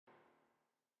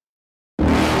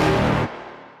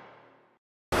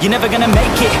You're never gonna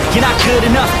make it, you're not good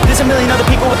enough. There's a million other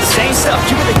people with the same stuff.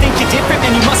 You really think you're different?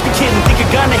 Man, you must be kidding. Think you're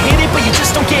gonna hit it, but you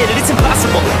just don't get it. It's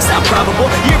impossible, it's not probable,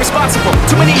 you're irresponsible.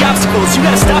 Too many obstacles, you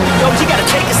gotta stop it, yo. You gotta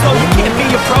take it slow, you can't be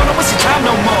a pro, don't waste your time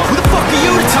no more. Who the fuck are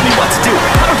you to tell me what to do?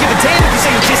 I don't give a damn if you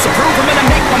say you disapprove. I'm gonna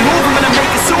make my move, I'm gonna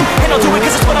make it soon. And I'll do it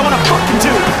cause it's what I wanna fucking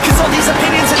do. Cause all these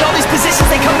opinions and all these positions,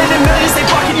 they come in millions, they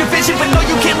blocking your vision. But no,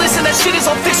 you can't listen, that shit is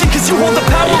all fiction. Cause you hold the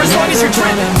power as long as you're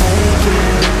driven.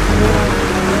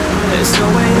 There's no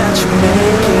way that you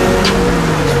make it,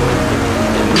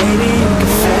 and maybe you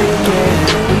can fake it,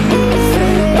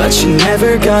 but you're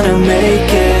never gonna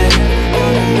make it.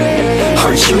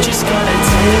 Aren't you just gonna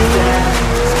take that?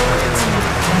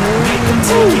 Make them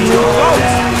take it all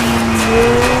back.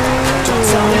 Don't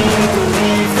tell me you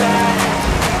believe that.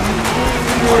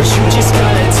 Aren't you just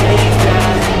gonna take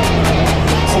that?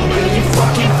 Or will you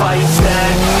fucking fight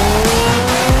back?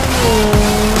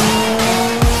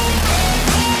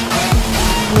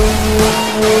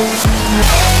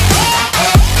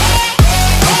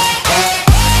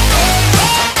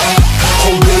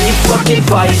 Or will you fucking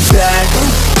fight back?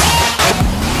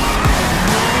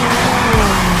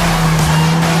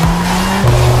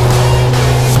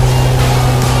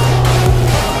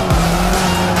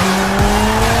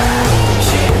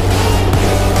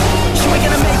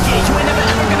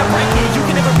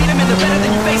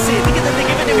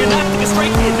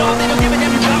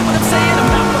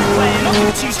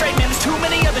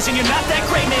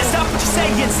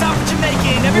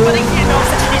 Everybody here knows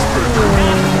that you're screwed.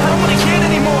 I don't wanna hear it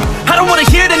anymore. I don't wanna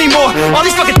hear it anymore. All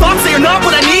these fucking thoughts, they are not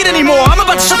what I need anymore. I'm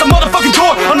about to shut the motherfucking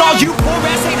door on all you poor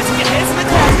ass haters with your heads in the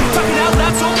clouds. Talking out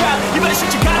loud so proud. You better shut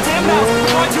your goddamn mouth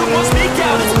before I do more speak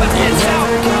out. It's about to end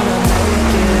south.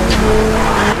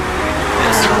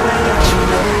 There's no way that you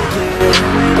make it,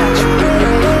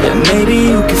 and maybe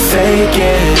you can fake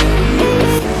it,